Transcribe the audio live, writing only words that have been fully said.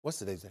What's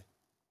today's day?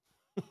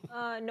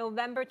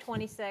 November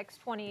 26,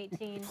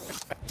 2018.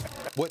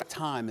 What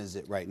time is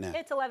it right now?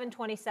 It's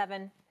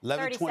 11:27.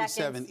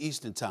 11:27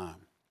 Eastern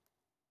Time.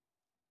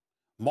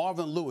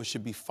 Marvin Lewis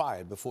should be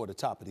fired before the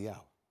top of the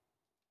hour.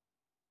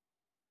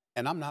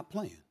 And I'm not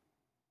playing.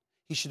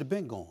 He should have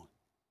been gone.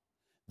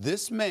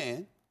 This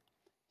man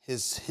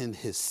is in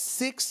his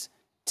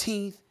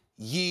 16th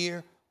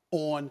year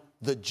on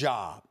the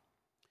job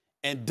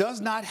and does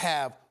not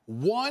have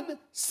one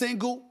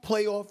single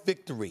playoff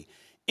victory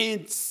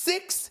in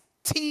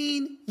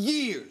 16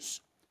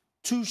 years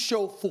to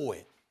show for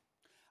it.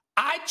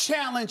 I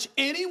challenge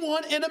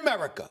anyone in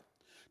America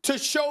to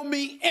show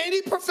me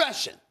any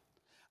profession.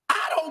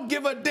 I don't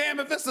give a damn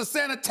if it's a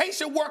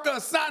sanitation worker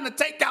assigned to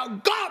take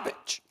out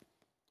garbage.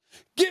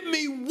 Give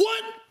me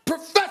one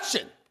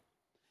profession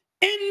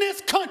in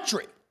this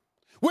country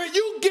where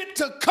you get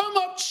to come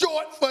up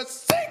short for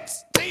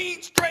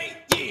 16 straight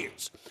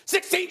years.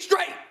 16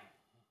 straight.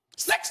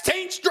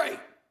 16 straight.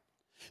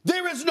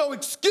 There is no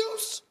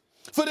excuse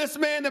for this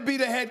man to be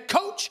the head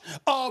coach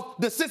of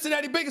the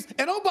Cincinnati Bengals.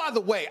 And oh, by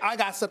the way, I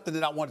got something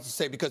that I wanted to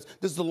say because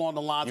this is along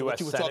the lines of what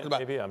you were talking about.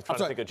 Maybe I'm trying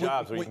to think of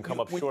jobs where you can come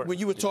up short. When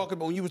you were talking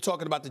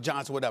about the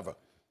Giants or whatever,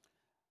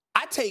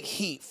 I take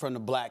heat from the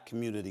black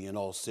community in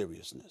all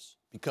seriousness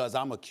because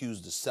I'm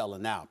accused of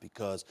selling out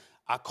because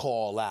I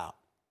call out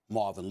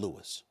Marvin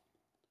Lewis.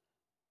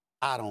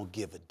 I don't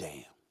give a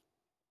damn.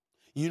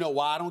 You know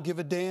why I don't give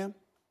a damn?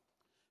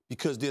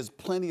 Because there's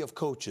plenty of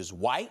coaches,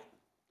 white,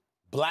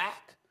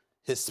 black,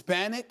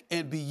 Hispanic,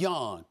 and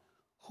beyond,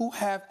 who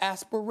have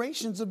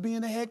aspirations of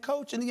being a head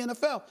coach in the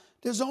NFL.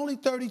 There's only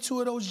 32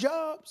 of those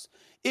jobs.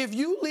 If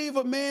you leave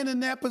a man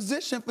in that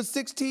position for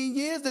 16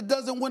 years that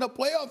doesn't win a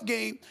playoff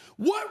game,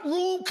 what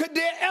room could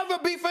there ever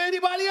be for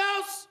anybody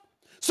else?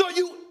 So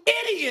you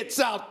idiots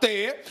out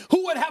there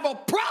who would have a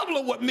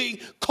problem with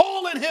me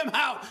calling him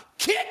out,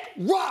 kick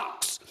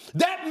rocks.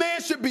 That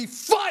man should be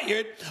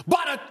fired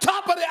by the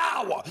top of the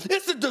hour.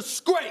 It's a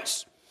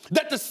disgrace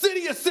that the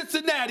city of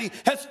Cincinnati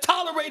has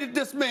tolerated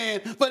this man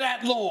for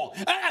that long.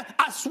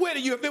 I swear to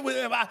you, if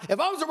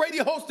I was a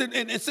radio host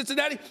in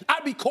Cincinnati,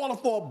 I'd be calling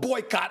for a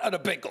boycott of the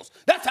Bengals.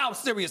 That's how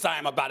serious I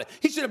am about it.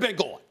 He should have been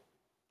gone.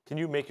 Can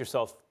you make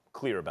yourself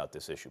clear about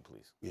this issue,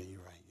 please? Yeah, you're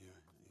right.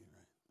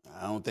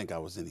 I don't think I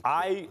was any.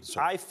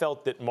 I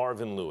felt that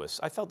Marvin Lewis,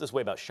 I felt this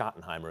way about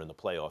Schottenheimer in the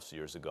playoffs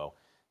years ago.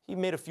 He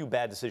made a few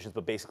bad decisions,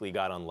 but basically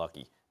got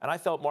unlucky. And I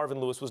felt Marvin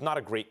Lewis was not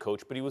a great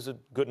coach, but he was a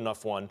good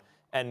enough one.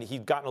 And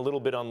he'd gotten a little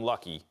bit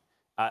unlucky.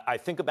 I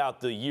think about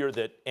the year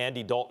that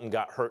Andy Dalton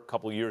got hurt a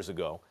couple years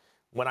ago,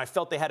 when I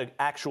felt they had an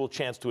actual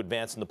chance to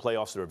advance in the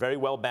playoffs. They're a very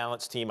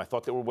well-balanced team. I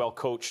thought they were well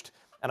coached.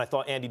 And I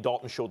thought Andy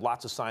Dalton showed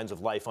lots of signs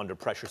of life under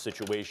pressure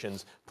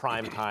situations,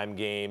 primetime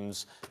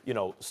games,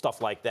 stuff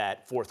like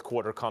that, fourth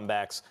quarter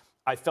comebacks.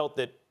 I felt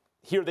that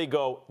here they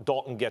go,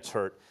 Dalton gets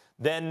hurt.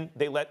 Then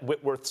they let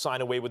Whitworth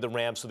sign away with the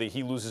Rams so that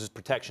he loses his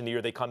protection the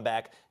year they come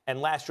back. And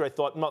last year I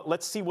thought,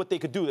 let's see what they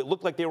could do. It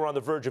looked like they were on the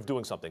verge of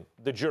doing something.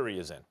 The jury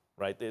is in,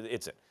 right?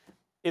 It's in.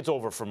 It's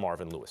over for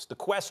Marvin Lewis. The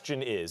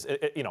question is,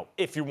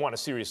 if you want to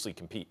seriously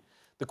compete,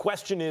 the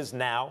question is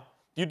now,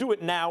 do you do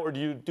it now or do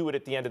you do it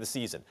at the end of the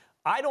season?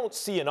 I don't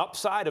see an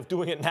upside of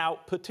doing it now,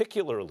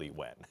 particularly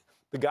when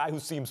the guy who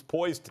seems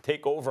poised to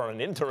take over on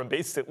an interim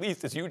basis at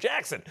least is Hugh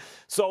Jackson.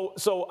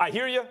 So I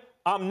hear you.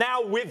 I'm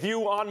now with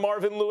you on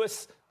Marvin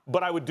Lewis,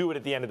 but I would do it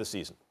at the end of the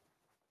season.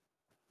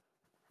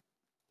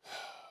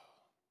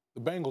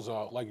 The Bengals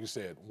are, like you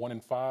said,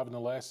 1-5 in the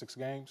last 6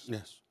 games.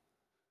 Yes.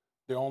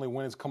 Their only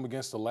wins come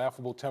against the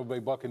laughable Tampa Bay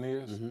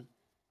Buccaneers. Mm-hmm.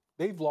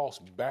 They've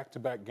lost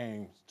back-to-back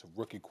games to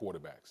rookie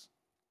quarterbacks,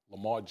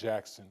 Lamar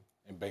Jackson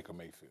and Baker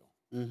Mayfield.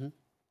 Mm-hmm.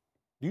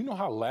 Do you know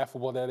how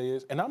laughable that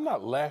is? And I'm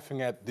not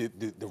laughing at the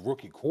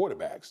rookie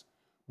quarterbacks,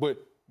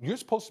 but you're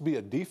supposed to be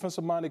a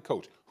defensive-minded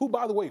coach who,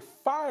 by the way,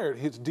 fired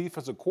his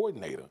defensive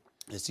coordinator.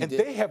 Yes, he and did.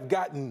 They have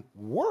gotten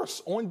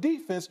worse on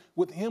defense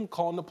with him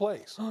calling the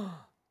plays.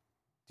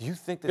 Do you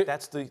think that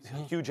that's the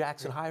Hugh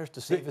Jackson hires to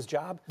save his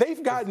job?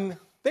 They've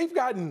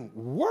gotten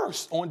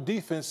worse on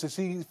defense since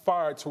he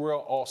fired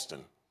Terrell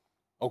Austin.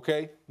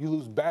 Okay? You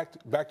lose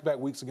back-to-back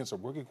weeks against a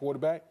rookie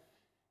quarterback,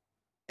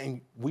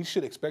 and we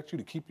should expect you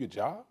to keep your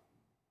job?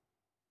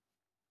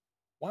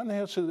 Why in the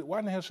hell should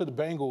the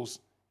Bengals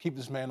keep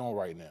this man on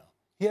right now?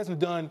 He hasn't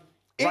done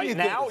anything.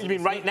 Right now? You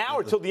mean right now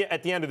or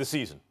at the end of the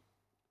season?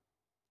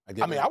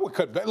 I would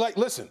cut back. Like,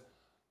 listen.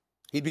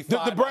 He'd be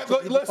five.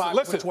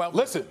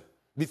 Listen.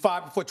 Be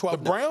 5 before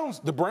 12.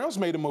 The Browns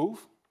made a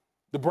move.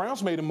 The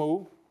Browns made a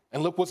move,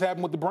 and look what's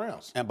happened with the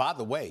Browns. And by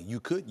the way, you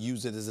could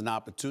use it as an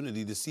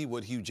opportunity to see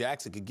what Hugh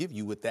Jackson could give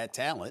you with that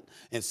talent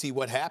and see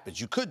what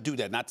happens. You could do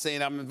that. Not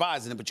saying I'm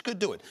advising it, but you could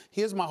do it.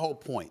 Here's my whole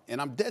point, and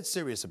I'm dead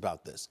serious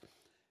about this.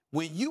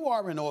 When you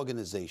are an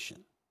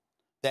organization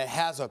that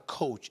has a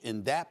coach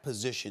in that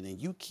position and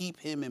you keep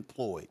him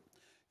employed,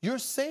 you're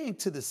saying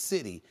to the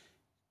city,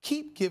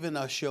 keep giving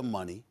us your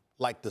money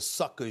like the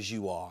suckers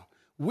you are.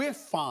 We're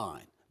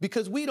fine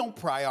because we don't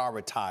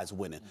prioritize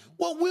winning.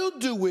 What we'll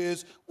do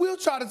is we'll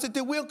try to sit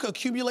there, we'll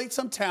accumulate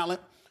some talent.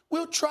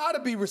 We'll try to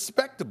be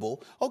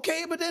respectable,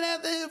 okay? But then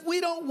if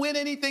we don't win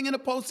anything in the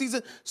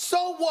postseason,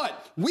 so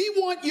what? We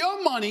want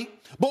your money,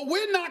 but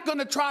we're not going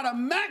to try to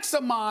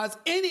maximize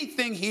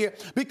anything here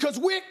because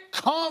we're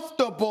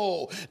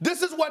comfortable.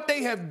 This is what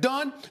they have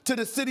done to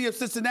the city of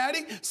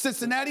Cincinnati.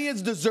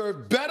 Cincinnatians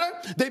deserve better.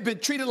 They've been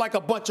treated like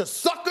a bunch of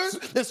suckers.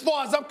 As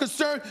far as I'm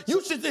concerned,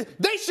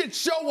 they should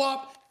show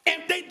up.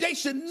 And they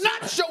should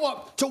not show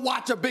up to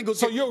watch a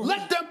Bengals game.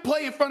 Let them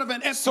play in front of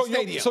an empty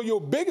stadium. So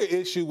your bigger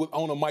issue with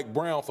owner Mike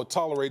Brown for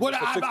tolerating for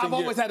 16 years? I've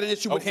always had an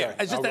issue with him.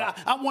 It's just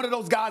that I'm one of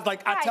those guys,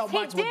 like I tell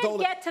Mike He did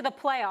get to the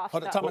playoffs,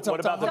 What about the So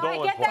I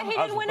Dolan get that part? he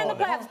didn't win in the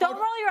playoffs. Don't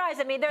roll your eyes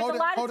at me. There's a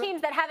lot of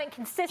teams that haven't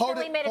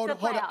consistently made it to the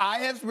playoffs. I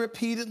have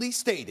repeatedly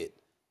stated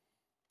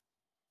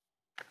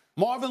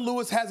Marvin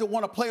Lewis hasn't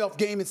won a playoff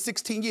game in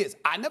 16 years.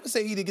 I never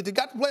say he didn't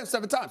got to the playoffs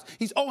 7 times.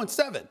 He's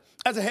 0-7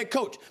 as a head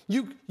coach.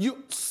 You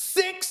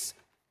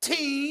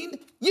 16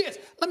 years.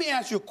 Let me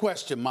ask you a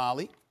question,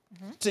 Molly,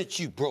 since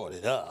you brought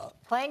it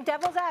up. Playing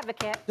devil's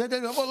advocate.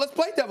 Well, let's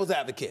play devil's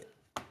advocate.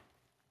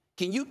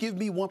 Can you give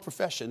me one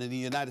profession in the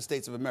United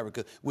States of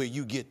America where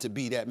you get to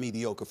be that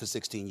mediocre for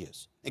 16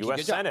 years?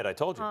 U.S. Senate, I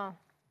told you.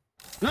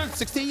 No,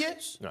 16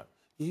 years? No.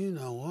 You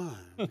know what?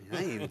 I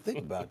didn't even think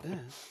about that. I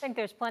think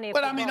there's plenty of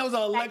But I mean, those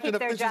are elected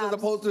officials as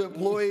opposed to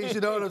employees,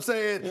 you know what I'm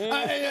saying?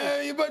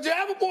 But you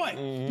have a point.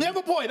 You have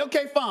a point.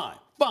 Okay, fine.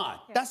 Yeah.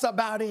 That's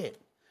about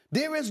it.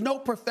 There is no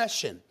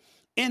profession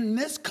in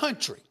this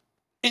country,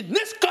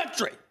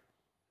 16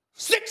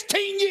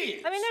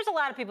 years. I mean, there's a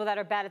lot of people that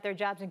are bad at their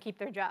jobs and keep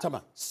their jobs. Talk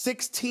about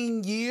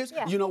 16 years.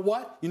 Yeah. You know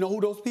what? You know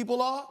who those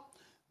people are?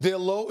 They're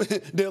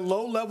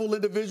low-level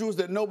individuals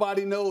that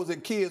nobody knows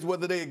and cares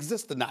whether they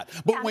exist or not.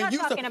 But when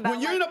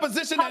you're in a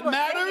position that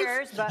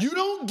matters, you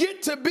don't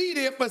get to be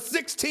there for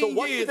 16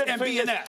 years and be an F.